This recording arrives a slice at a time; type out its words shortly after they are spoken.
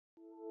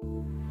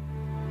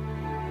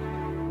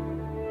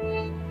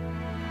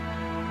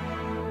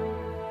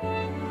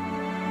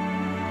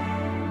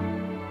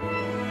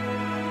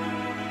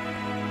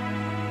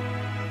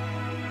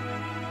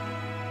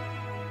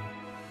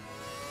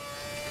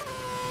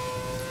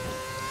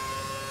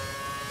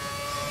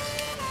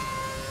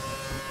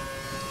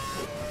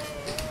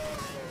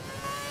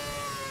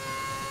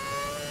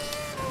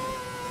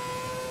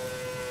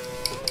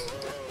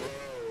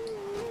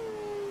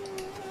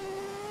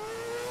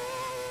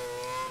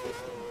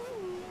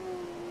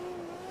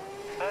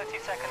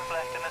Seconds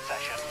left in the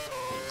session.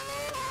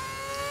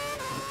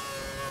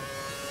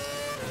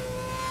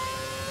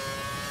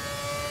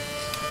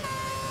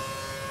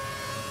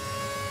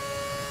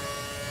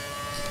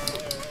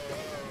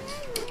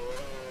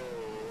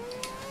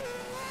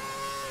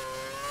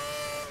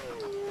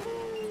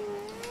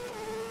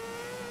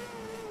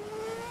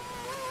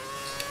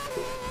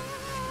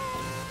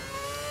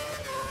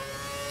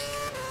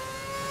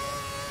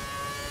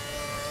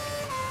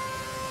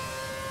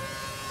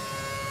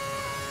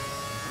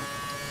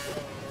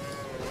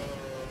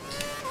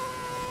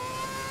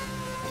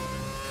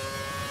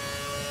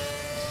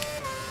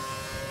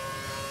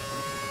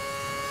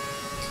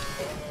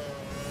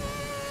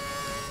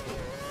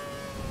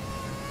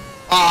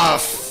 Ah,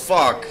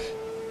 fuck.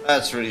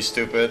 That's really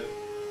stupid.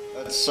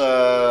 That's,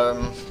 I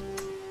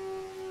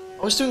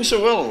was doing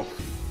so well.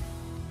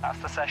 That's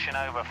the session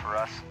over for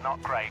us.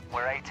 Not great.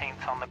 We're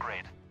 18th on the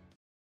grid.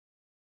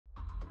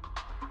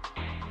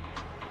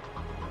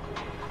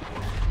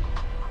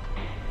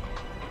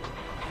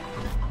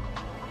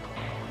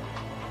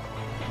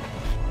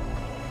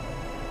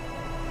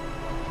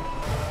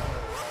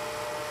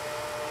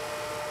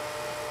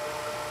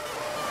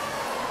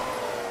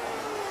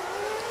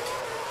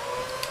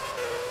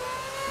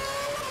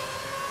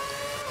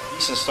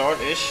 Decent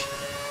start-ish.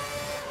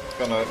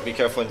 Gonna be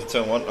careful into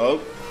turn 1.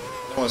 Oh,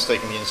 no one's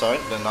taking the inside,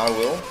 then I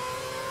will.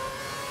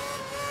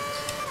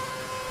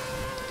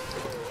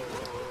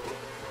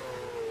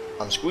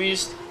 I'm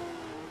squeezed.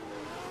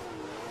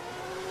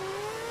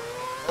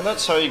 And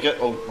that's how you get...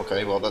 Oh,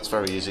 okay, well that's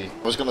very easy.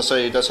 I was gonna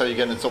say that's how you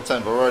get in the top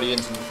 10, but we're already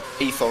into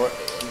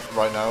 8th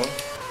right now.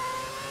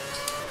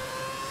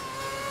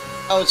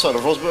 Outside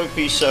of Rosberg,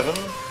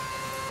 P7.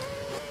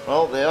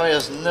 Well, the AI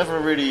has never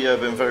really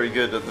been very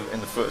good at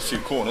in the first few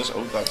corners.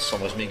 Oh, that's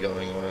almost me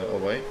going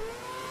away.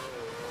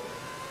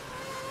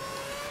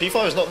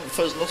 P5 is not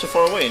so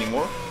far away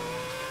anymore.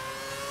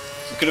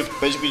 We could have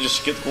basically just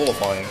skipped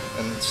qualifying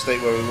and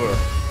stayed where we were.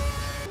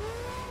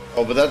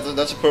 Oh, but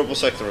that's a purple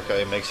sector,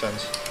 okay, makes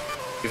sense.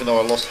 Even though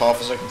I lost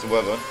half a second to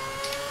Webber.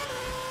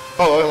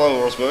 Oh,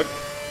 hello, Rosberg.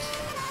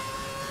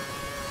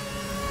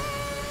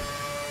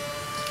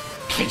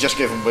 I just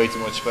gave him way too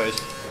much space.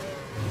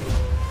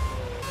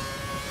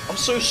 I'm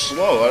so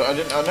slow. I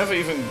never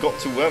even got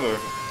to Webber,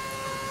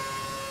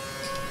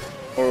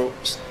 or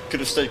could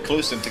have stayed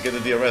close to him to get the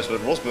DRS.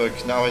 But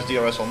Rosberg now has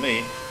DRS on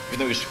me, even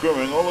though he's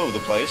squirming all over the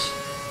place.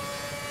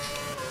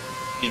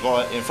 He's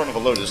in front of a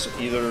Lotus,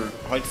 either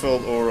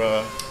Heidfeld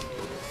or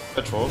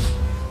Petrov.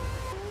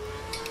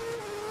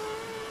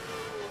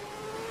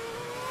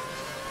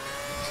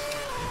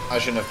 I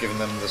shouldn't have given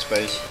them the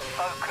space.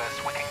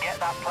 Focus. We can get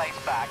that place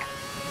back.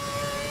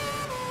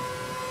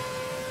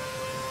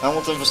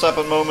 Hamilton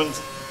Verstappen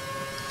moment.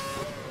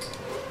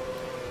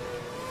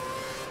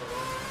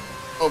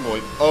 Oh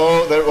boy.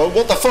 Oh, there. Oh,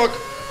 what the fuck?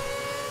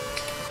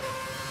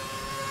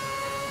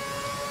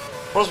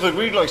 Rosberg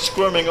really likes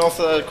squirming off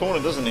that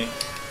corner, doesn't he?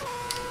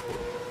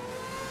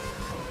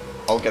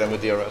 I'll get him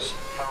with DRS.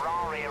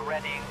 Ferrari are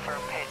readying for a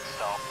pit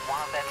stop.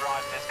 One of their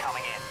drivers is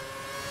coming in.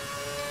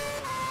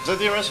 Is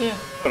there DRS here?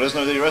 Oh, there's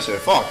no DRS here.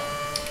 Fuck.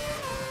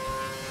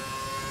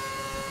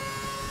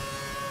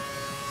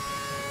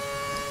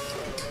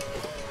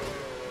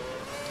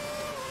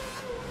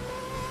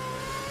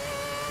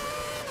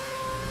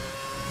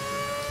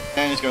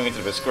 And he's going into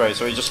the pits. Great,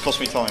 so he just cost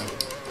me time.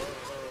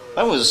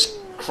 That was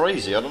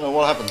crazy. I don't know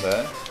what happened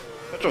there.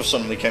 Petrov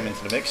suddenly came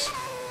into the mix.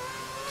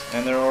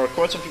 And there are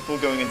quite some people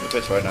going into the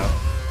pits right now.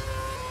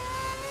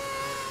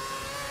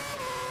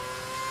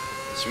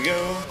 Here we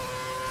go.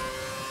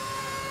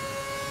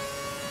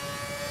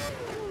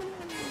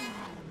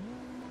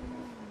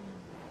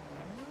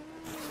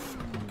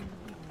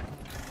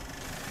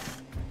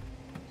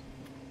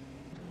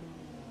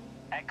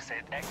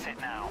 Exit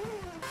now.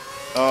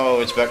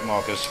 Oh, it's back,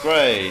 Marcus.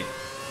 Great.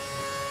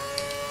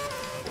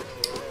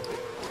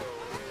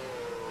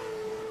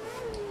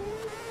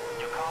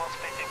 Your car's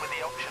fitted with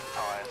the option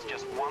tyres.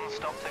 Just one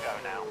stop to go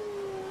now.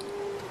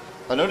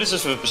 I know this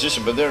is for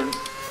position, but they're...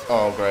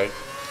 Oh, great.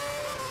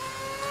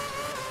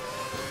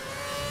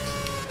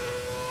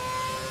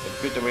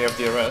 It's good that we have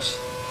DRS.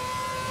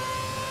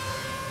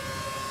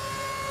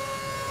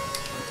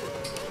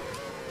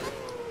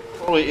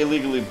 Probably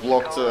illegally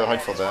blocked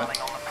Heidfeld there.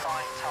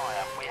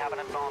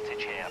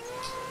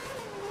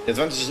 The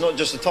advantage is not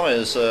just the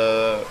tyres,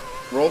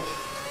 Rob.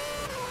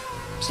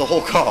 It's the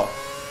whole car.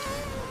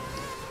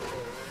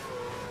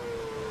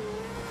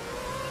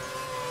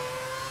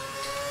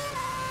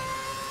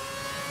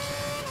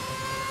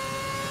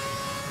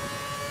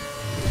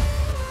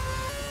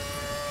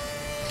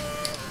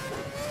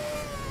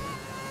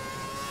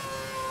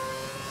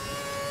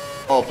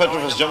 Oh,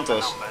 Petrov has jumped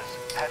us.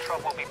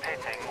 Petrov will be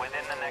pitting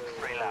within the next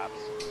 3 laps.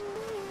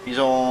 He's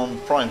on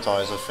prime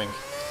tyres, I think.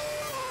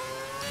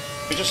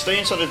 If we just stay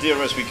inside the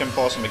DRS, we can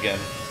pass him again.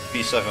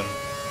 P7.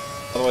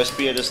 Otherwise,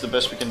 P8 is the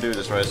best we can do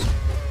this race.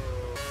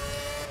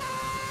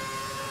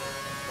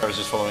 Paris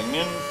is following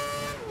in.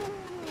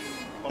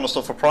 Want to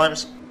stop for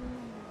primes.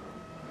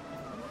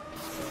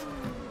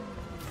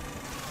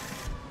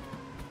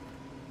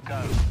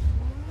 go.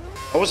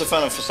 I was a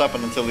fan of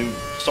Verstappen until he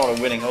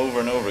started winning over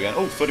and over again.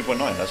 Oh, 30.9,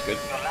 that's good.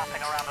 You're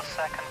lapping around a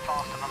second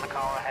faster than the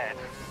car ahead.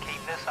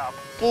 Keep this up.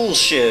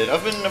 Bullshit!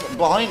 I've been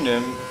behind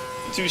him,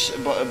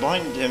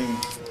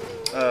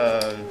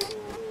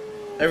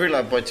 every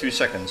lap by 2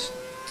 seconds.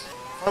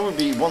 If I would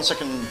be 1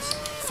 second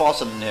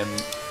faster than him,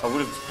 I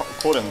would have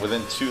caught him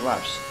within 2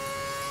 laps.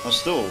 I'm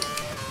still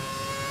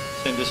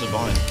same distance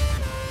behind.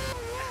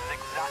 This is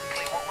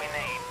exactly what we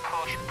need.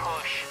 Push,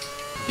 push.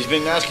 He's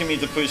been asking me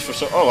to push for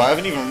so. Oh, I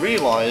haven't even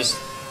realized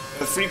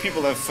that 3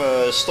 people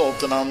have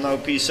stopped and I'm now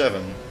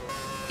P7.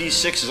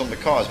 P6 is on the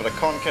cars, but I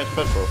can't catch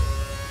petrol.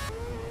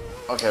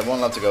 Okay,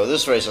 1 lap to go.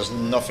 This race has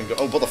nothing to.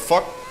 Oh, what the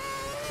fuck?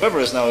 Webber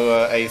is now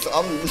 8th.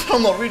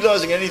 I'm not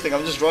realizing anything.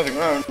 I'm just driving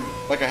around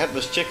like a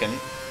headless chicken.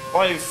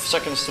 5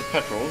 seconds to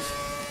petrol.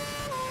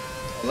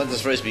 I'll let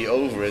this race be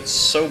over. It's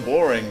so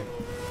boring.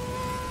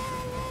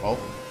 Well,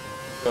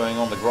 going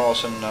on the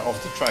grass and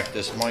off the track,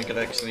 this might get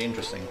actually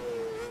interesting.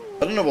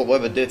 I don't know what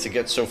Webber did to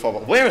get so far,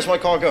 but where is my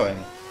car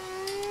going?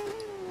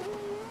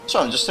 So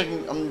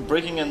I'm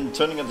braking and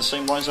turning at the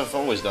same lines I've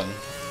always done.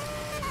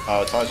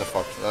 Oh, tires are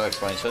fucked. That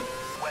explains it.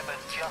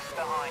 Webber's just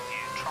behind you.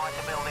 Try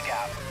to build a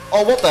gap.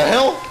 Oh, what the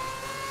hell?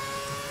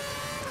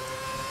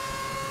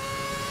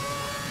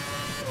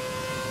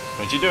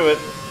 Don't you do it?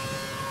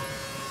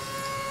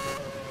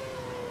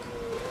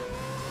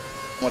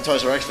 My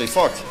tires are actually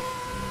fucked.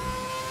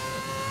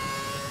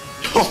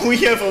 We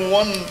have a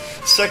 1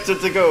 sector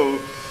to go.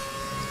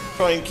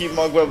 Try and keep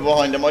Mark Webber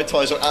behind, and my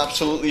tires are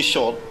absolutely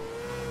shot.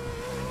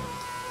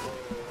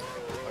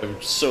 I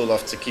would so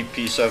love to keep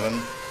P7.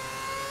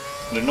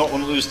 I do not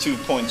want to lose 2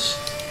 points.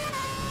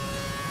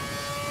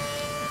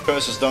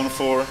 Curse is done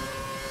for.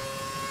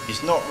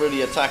 He's not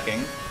really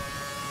attacking.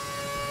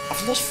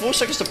 I've lost 4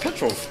 seconds to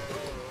petrol.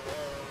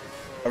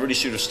 I really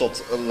should have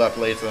stopped a lap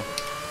later.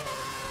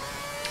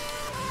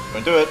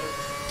 Don't do it.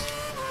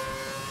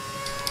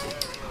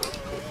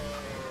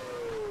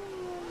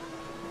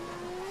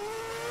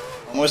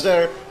 Almost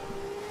there.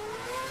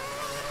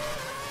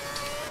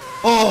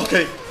 Oh,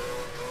 okay.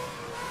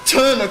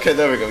 Turn. Okay,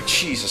 there we go.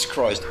 Jesus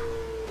Christ.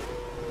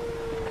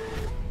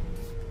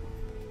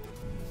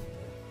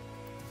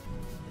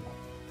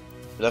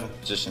 11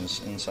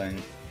 positions,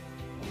 insane.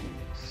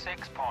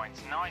 6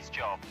 points. Nice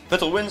job.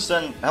 Vettel wins,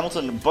 then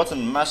Hamilton,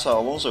 Button, Massa,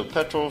 Alonso,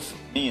 Petrov,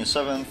 me in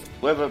 7th,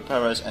 Webber,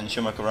 Perez and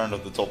Schumacher round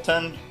of the top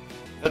 10.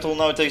 Vettel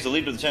now takes the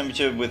lead of the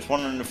championship with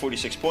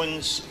 146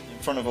 points, in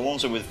front of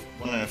Alonso with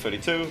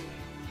 132.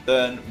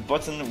 Then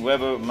Button,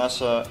 Webber,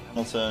 Massa,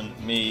 Hamilton,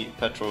 me,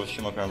 Petrov,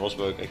 Schumacher and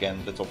Rosberg,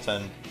 again the top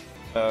 10.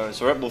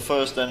 So Red Bull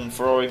first, then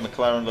Ferrari,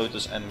 McLaren,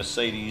 Lotus and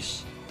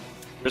Mercedes.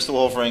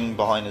 Bristol hovering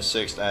behind in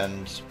 6th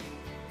and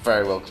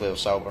very well clear of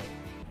Sauber.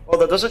 Well,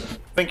 that does it.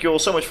 Thank you all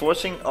so much for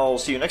watching. I'll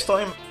see you next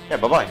time. Yeah,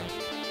 bye bye.